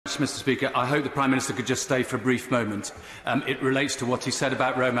Mr. Speaker. I hope the Prime Minister could just stay for a brief moment. It relates to what he said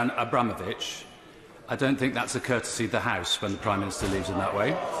about Roman Abramovich. I don't think that's a courtesy of the House when the Prime Minister leaves in that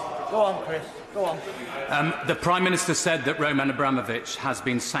way. Go on, Chris. Go on. The Prime Minister said that Roman Abramovich has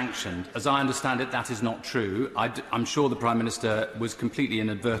been sanctioned. As I understand it, that is not true. I'm sure the Prime Minister was completely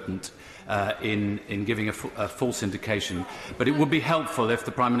inadvertent in giving a false indication. But it would be helpful if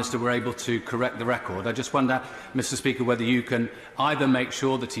the Prime Minister were able to correct the record. I just wonder, Mr. Speaker, whether you can either make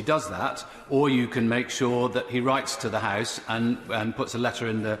sure that he does that, or you can make sure that he writes to the House and puts a letter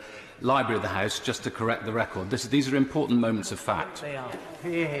in the Library of the House just to correct the record. These are important moments of fact. They are.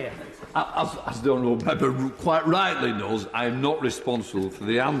 Hear, hear. As the honourable member quite rightly knows, I am not responsible for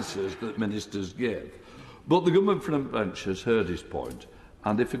the answers that ministers give. But the government front bench has heard his point,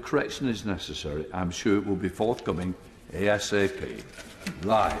 and if a correction is necessary, I'm sure it will be forthcoming ASAP.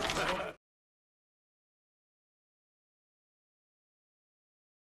 Right.